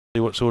See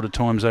what sort of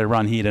times they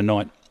run here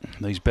tonight,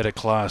 these better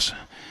class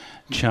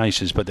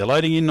chasers. But they're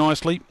loading in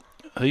nicely.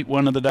 Heat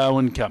 1 of the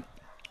Darwin Cup.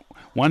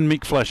 1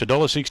 Mick Flash,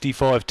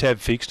 $1.65 tab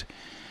fixed.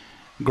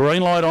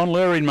 Green light on,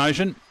 lure in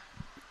motion.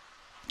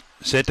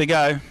 Set to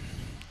go.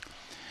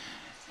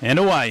 And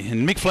away.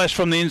 And Mick Flash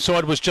from the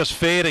inside was just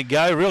fair to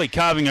go. Really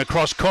carving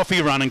across Coffee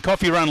Run. And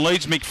Coffee Run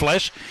leads Mick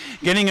Flash.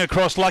 Getting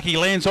across Lucky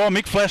Lands. Oh,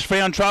 Mick Flash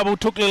found trouble.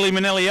 Took Lily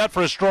Manelli out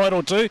for a stride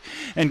or two.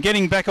 And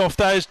getting back off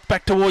those,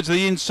 back towards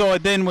the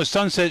inside then was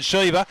Sunset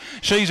Shiva.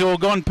 She's all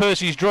gone.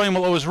 Percy's Dream.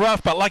 Well, it was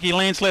rough, but Lucky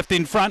Lance left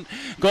in front.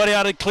 Got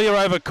out it clear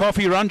over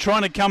Coffee Run.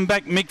 Trying to come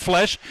back Mick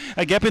Flash.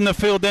 A gap in the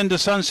field then to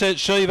Sunset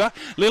Shiva.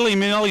 Lily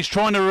Manelli's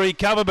trying to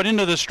recover, but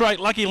into the straight.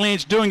 Lucky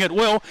Lance doing it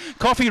well.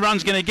 Coffee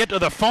Run's going to get to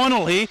the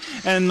final here.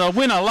 And the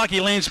winner,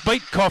 Lucky Lance,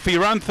 beat Coffee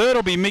Run. Third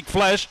will be Mick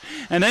Flash.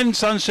 And then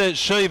Sunset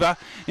Shiva.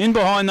 In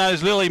behind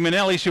those, Lily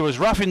Manelli. She was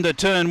rough into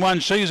turn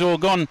 1. She's all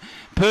gone.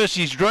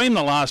 Percy's Dream,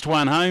 the last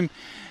one home.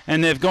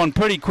 And they've gone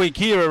pretty quick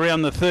here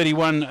around the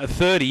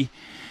 31:30.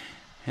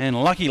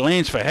 And Lucky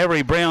Lance for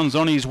Harry Brown's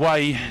on his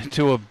way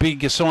to a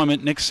big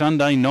assignment next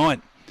Sunday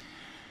night.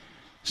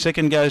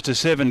 Second goes to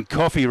 7,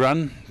 Coffee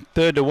Run.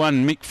 Third to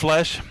 1, Mick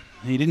Flash.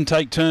 He didn't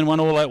take turn 1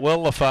 all that well,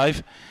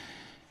 Lefave.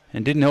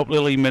 And didn't help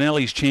Lily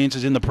Manelli's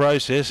chances in the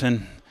process.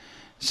 And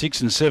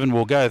 6 and 7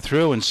 will go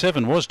through. And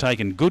 7 was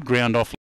taking good ground off.